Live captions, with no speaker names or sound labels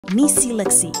Neecee,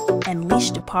 Lexy, unleash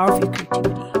the power of your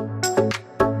creativity.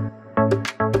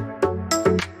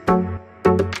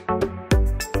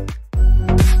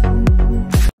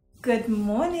 Good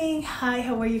morning. Hi,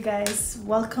 how are you guys?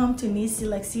 Welcome to Neecee,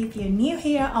 Lexy. If you're new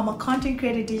here, I'm a content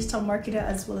creator, digital marketer,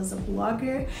 as well as a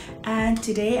blogger. And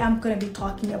today I'm going to be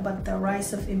talking about the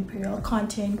rise of imperial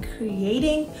content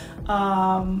creating,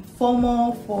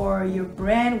 FOMO for your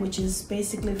brand, which is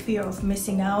basically fear of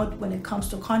missing out when it comes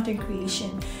to content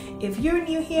creation. If you're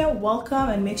new here, welcome,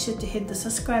 and make sure to hit the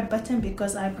subscribe button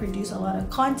because I produce a lot of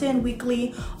content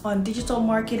weekly on digital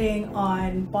marketing,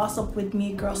 on Boss Up With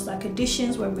Me, Girls Like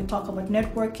Editions, where we talk about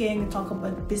networking, we talk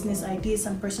about business ideas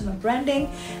and personal branding.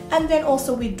 And then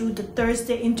also we do the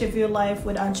Thursday interview live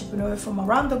with entrepreneurs from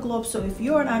around the globe. So if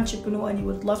you're an entrepreneur and you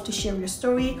would love to share your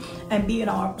story and be in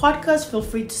our podcast, feel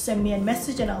free to send me a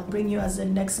message and I'll bring you as the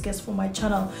next guest for my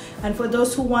channel. And for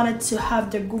those who wanted to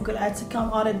have their Google Ads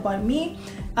account audited by me,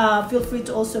 feel free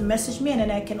to also message me, and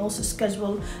then I can also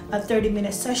schedule a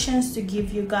 30-minute sessions to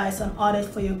give you guys an audit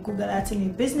for your Google Ads in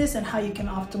your business and how you can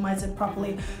optimize it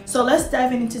properly. So let's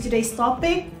dive into today's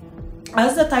topic.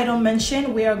 As the title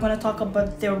mentioned, we are going to talk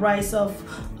about the rise of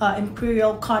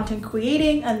imperial content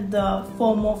creating and the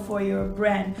FOMO for your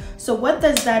brand. So what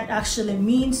does that actually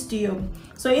means to you?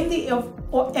 So in the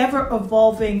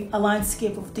ever-evolving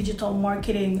landscape of digital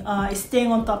marketing,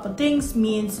 staying on top of things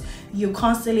means you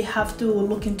constantly have to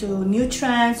look into new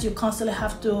trends, you constantly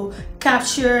have to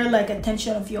capture like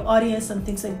attention of your audience and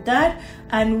things like that.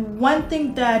 And one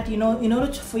thing that, you know, in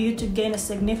order for you to gain a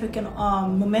significant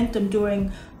momentum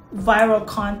during viral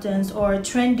contents or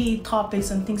trendy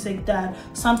topics and things like that,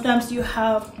 sometimes you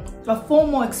have a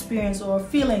FOMO experience or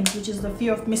feelings, which is the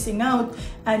fear of missing out,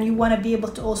 and you want to be able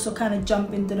to also kind of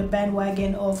jump into the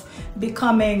bandwagon of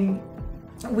becoming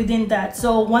within that.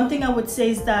 So one thing I would say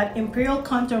is that imperial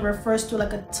content refers to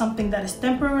like something that is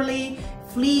temporarily,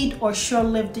 fleet, or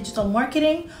short-lived digital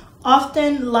marketing,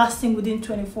 often lasting within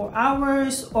 24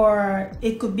 hours, or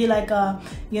it could be like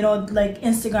like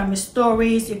Instagram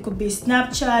stories, it could be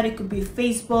Snapchat, it could be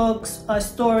Facebook's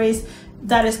stories.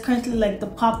 That is currently like the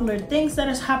popular things that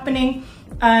is happening.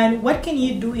 And what can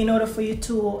you do in order for you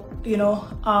to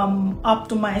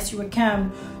optimize your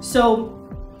account? So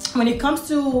when it comes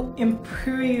to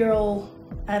imperial,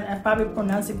 and I'm probably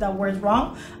pronouncing that word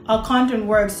wrong, content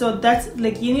work. So that's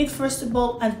like, you need first of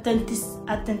all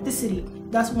authenticity.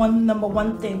 That's number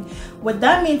one thing. What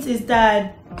that means is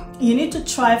that you need to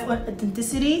thrive on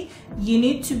authenticity. You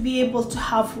need to be able to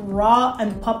have raw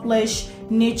and publish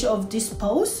nature of this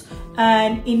post,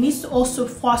 and it needs to also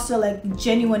foster like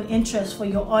genuine interest for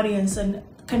your audience and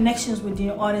connections with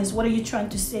your audience. What are you trying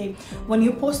to say when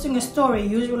you're posting a story?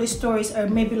 Usually stories are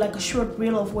maybe like a short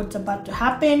reel of what's about to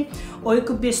happen, or it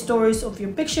could be stories of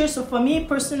your pictures. So for me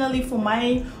personally, for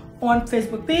my on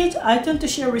Facebook page, I tend to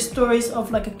share stories of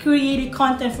like a created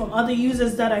content from other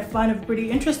users that I find it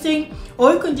pretty interesting,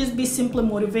 or it could just be simply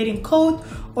motivating code,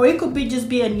 or it could be just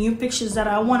be a new pictures that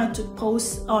I wanted to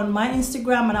post on my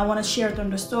Instagram and I want to share it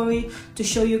on the story to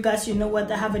show you guys, you know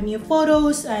what, I have a new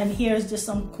photos and here's just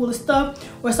some cool stuff.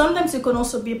 Or sometimes it can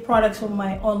also be products from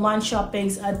my online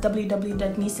shoppings at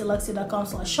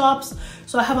www.neeseelexy.com/shops.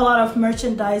 So I have a lot of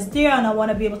merchandise there and I want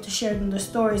to be able to share it in the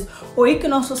stories. Or it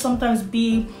can also sometimes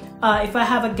be if I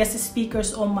have a guest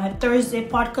speakers on my Thursday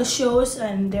podcast shows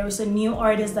and there is a new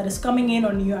artist that is coming in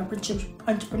or new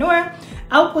entrepreneur,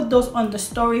 I'll put those on the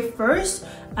story first,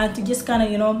 and to just kind of,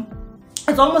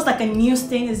 it's almost like a news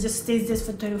thing. It just stays this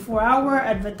for 24-hour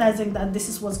advertising that this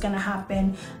is what's gonna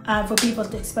happen, for people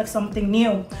to expect something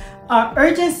new.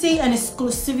 Urgency and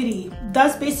exclusivity,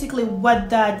 that's basically what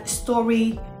that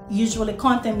story usually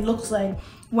content looks like.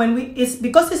 When it's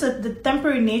because it's the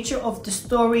temporary nature of the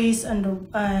stories and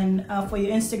for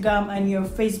your Instagram and your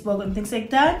Facebook and things like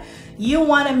that, you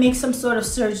want to make some sort of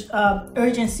surge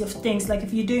urgency of things. Like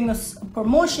if you're doing a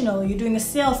promotional, you're doing a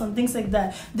sales and things like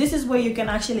that, this is where you can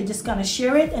actually just kind of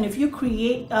share it. And if you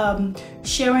create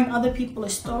sharing other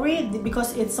people's story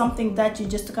because it's something that you're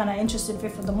just kind of interested in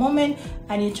for the moment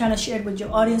and you're trying to share it with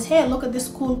your audience, hey, look at this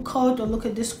cool code or look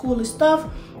at this cool stuff,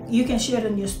 you can share it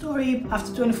in your story.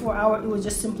 After 24 hours, it will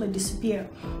just simply disappear.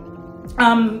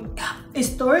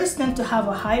 Stories tend to have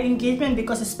a high engagement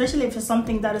because, especially if it's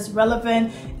something that is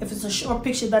relevant, if it's a short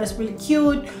picture that is really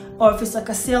cute, or if it's like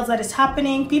a sales that is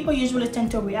happening, people usually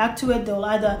tend to react to it. They'll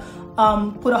either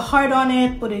put a heart on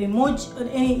it, put an emoji,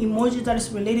 any emoji that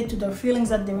is related to their feelings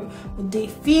that they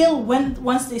feel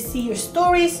once they see your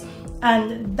stories.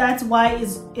 And that's why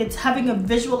it's having a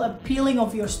visual appealing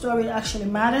of your story actually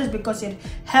matters, because it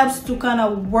helps to kind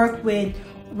of work with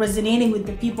resonating with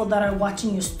the people that are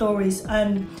watching your stories.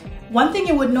 And one thing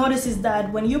you would notice is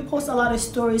that when you post a lot of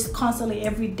stories constantly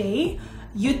every day,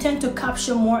 you tend to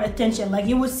capture more attention. Like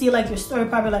you would see like your story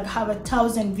probably like have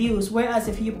 1,000 views, whereas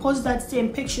if you post that same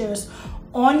pictures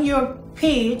on your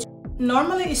page,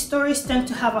 normally stories tend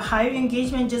to have a higher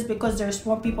engagement just because there's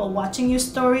more people watching your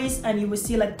stories, and you will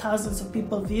see like thousands of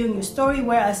people viewing your story.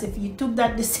 Whereas if you took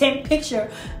the same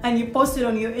picture and you post it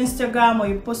on your Instagram or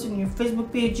you post it on your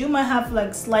Facebook page, you might have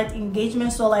like slight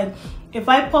engagement. So like if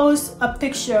I post a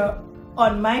picture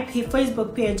on my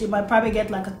Facebook page, it might probably get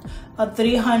like a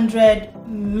 300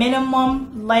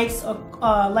 minimum likes or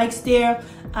likes there,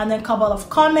 and then a couple of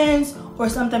comments, or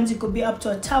sometimes it could be up to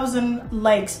 1,000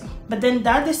 likes. But then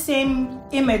that the same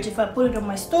image, if I put it on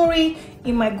my story,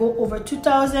 it might go over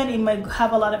 2,000. It might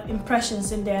have a lot of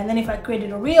impressions in there. And then if I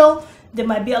created a reel, there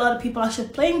might be a lot of people actually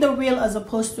playing the reel as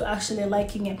opposed to actually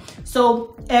liking it.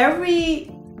 So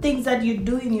every things that you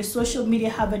do in your social media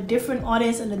have a different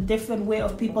audience and a different way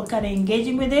of people kind of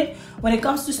engaging with it. When it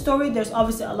comes to story, there's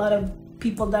obviously a lot of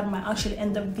people that might actually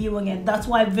end up viewing it. That's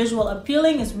why visual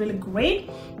appealing is really great.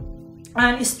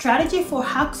 And strategy for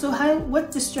hack. So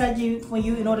what's the strategy for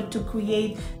you in order to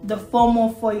create the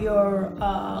FOMO for your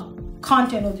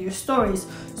content or your stories?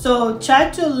 So try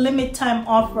to limit time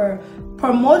offer,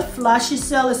 promote flashy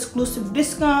sale, exclusive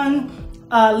discount,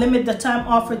 limit the time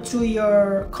offer through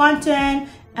your content,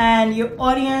 and your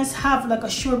audience have like a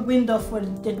short window for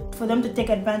them to take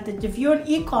advantage. If you're an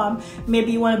e-com,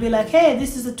 maybe you want to be like, hey,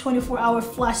 this is a 24-hour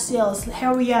flash sales,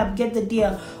 hurry up, get the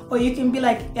deal. Or you can be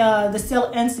like, the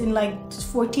sale ends in like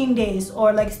 14 days,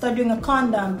 or like start doing a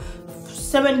countdown,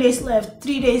 7 days left,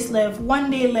 3 days left, 1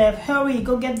 day left, hurry,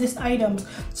 go get these items.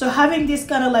 So having this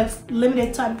kind of like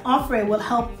limited time offer will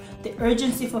help the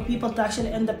urgency for people to actually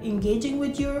end up engaging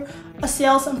with your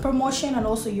sales and promotion, and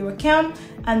also your account.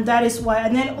 And that is why.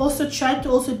 And then also try to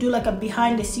also do like a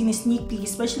behind the scenes sneak peek,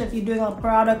 especially if you're doing a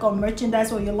product or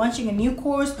merchandise, or you're launching a new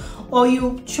course, or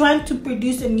you're trying to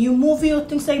produce a new movie or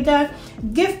things like that.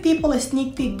 Give people a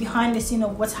sneak peek behind the scene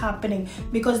of what's happening,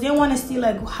 because they want to see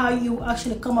like how you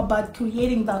actually come about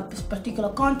creating that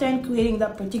particular content, creating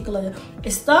that particular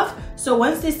stuff. So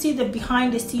once they see the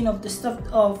behind the scene of the stuff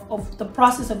of the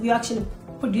process of you actually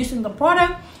producing the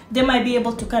product, they might be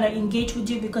able to kind of engage with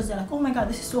you, because they're like, oh my god,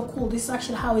 this is so cool, this is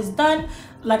actually how it's done,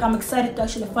 like I'm excited to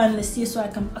actually finally see, so I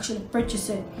can actually purchase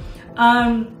it.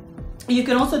 You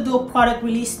can also do a product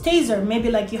release teaser.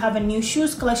 Maybe like you have a new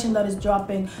shoes collection that is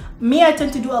dropping. Me, I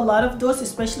tend to do a lot of those,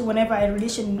 especially whenever I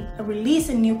release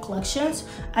a new collections.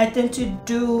 I tend to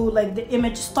do like the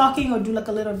image stalking, or do like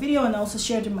a little video, and also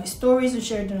share it in my stories, or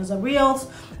share it as a reels.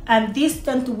 And these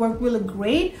tend to work really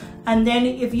great. And then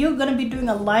if you're gonna be doing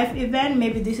a live event,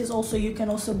 maybe this is also, you can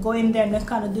also go in there and then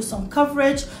kind of do some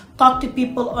coverage, talk to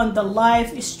people on the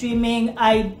live streaming.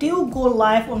 I do go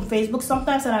live on Facebook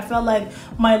sometimes, and I felt like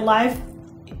my live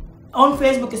on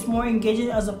Facebook is more engaging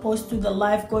as opposed to the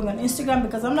live going on Instagram,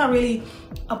 because I'm not really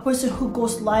a person who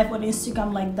goes live on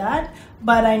Instagram like that.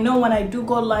 But I know when I do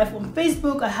go live on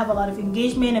Facebook, I have a lot of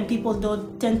engagement, and people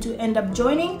don't tend to end up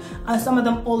joining, and some of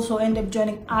them also end up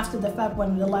joining after the fact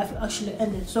when the live actually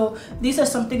ended. So these are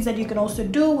some things that you can also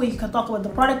do, where you can talk about the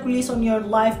product release on your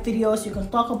live videos, you can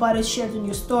talk about it, share it in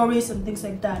your stories and things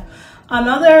like that.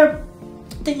 Another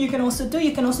thing you can also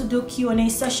do Q&A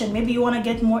session. Maybe you want to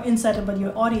get more insight about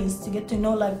your audience, to get to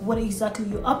know like what exactly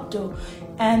you're up to,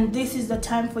 and this is the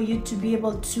time for you to be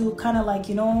able to kind of like,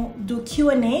 you know, do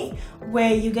Q&A,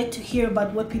 where you get to hear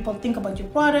about what people think about your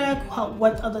product,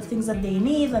 what other things that they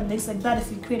need and things like that. If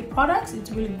you create products,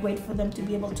 it's really great for them to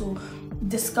be able to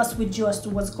discuss with you as to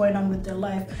what's going on with their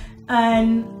life.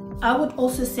 And I would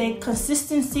also say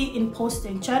consistency in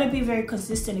posting. Try to be very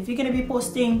consistent. If you're going to be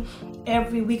posting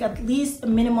every week, at least a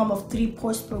minimum of 3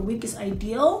 posts per week is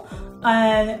ideal,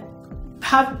 and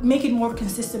make it more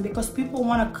consistent, because people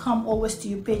want to come always to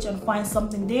your page and find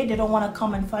something there. They don't want to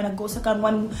come and find a ghost account.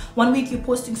 One week you're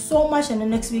posting so much, and the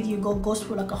next week you go ghost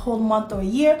for like a whole month or a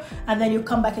year, and then you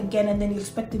come back again, and then you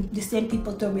expect the same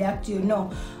people to react to you.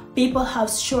 No. People have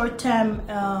short-term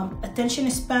attention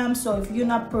spam, so if you're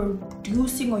not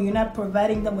producing or you're not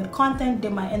providing them with content, they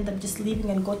might end up just leaving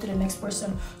and go to the next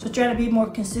person. So try to be more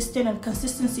consistent, and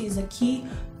consistency is a key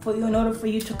for you in order for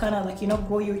you to kind of like, you know,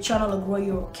 grow your channel or grow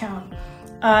your account.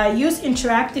 Use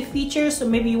interactive features. So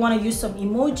maybe you want to use some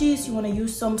emojis, you want to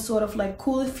use some sort of like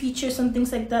cool features and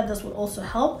things like that. That will also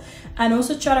help. And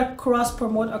also try to cross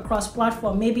promote across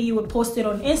platform. Maybe you would post it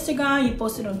on Instagram, you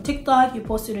post it on TikTok, you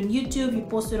post it on YouTube, you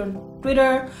post it on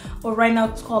Twitter, or right now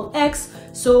it's called X.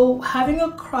 So having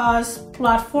a cross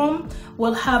platform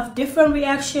will have different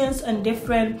reactions and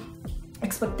different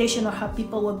expectation or how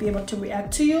people will be able to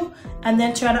react to you, and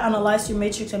then try to analyze your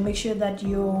matrix and make sure that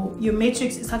your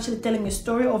matrix is actually telling a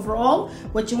story overall.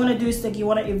 What you want to do is like you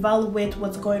want to evaluate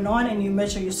what's going on, and you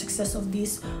measure your success of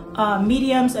these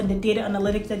mediums and the data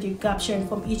analytics that you're capturing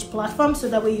from each platform, so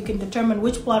that way you can determine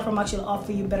which platform actually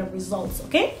offer you better results.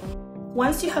 Okay,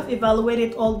 once you have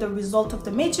evaluated all the result of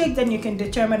the matrix, then you can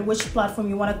determine which platform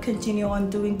you want to continue on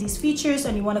doing these features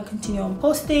and you want to continue on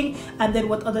posting, and then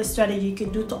what other strategy you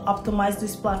can do to optimize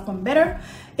this platform better.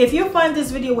 If you find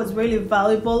this video was really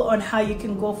valuable on how you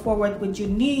can go forward with your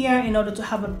new year in order to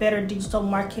have a better digital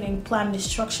marketing plan and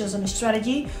structures and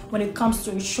strategy when it comes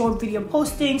to short video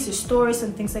postings, your stories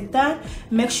and things like that,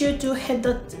 make sure to hit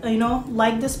that,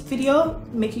 like this video,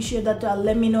 making sure that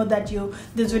let me know that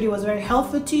this video was very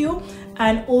helpful to you.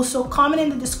 And also comment in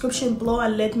the description below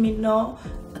and let me know,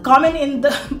 comment in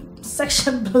the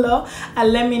section below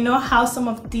and let me know how some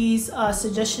of these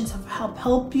suggestions have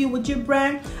helped you with your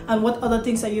brand, and what other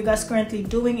things are you guys currently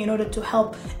doing in order to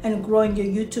help and growing your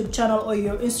YouTube channel or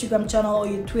your Instagram channel or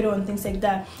your Twitter and things like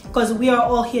that, because we are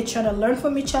all here trying to learn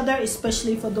from each other,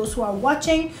 especially for those who are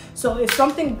watching. So if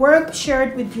something worked, share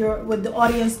it with the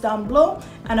audience down below,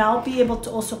 and I'll be able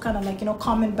to also kind of like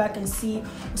comment back and see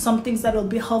some things that will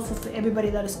be helpful for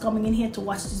everybody that is coming in here to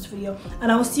watch this video.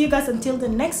 And I will see you guys until the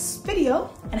next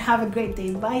video, and have a great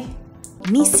day. Bye.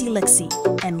 Neecee Lexy,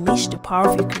 unleash the power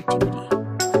of your creativity.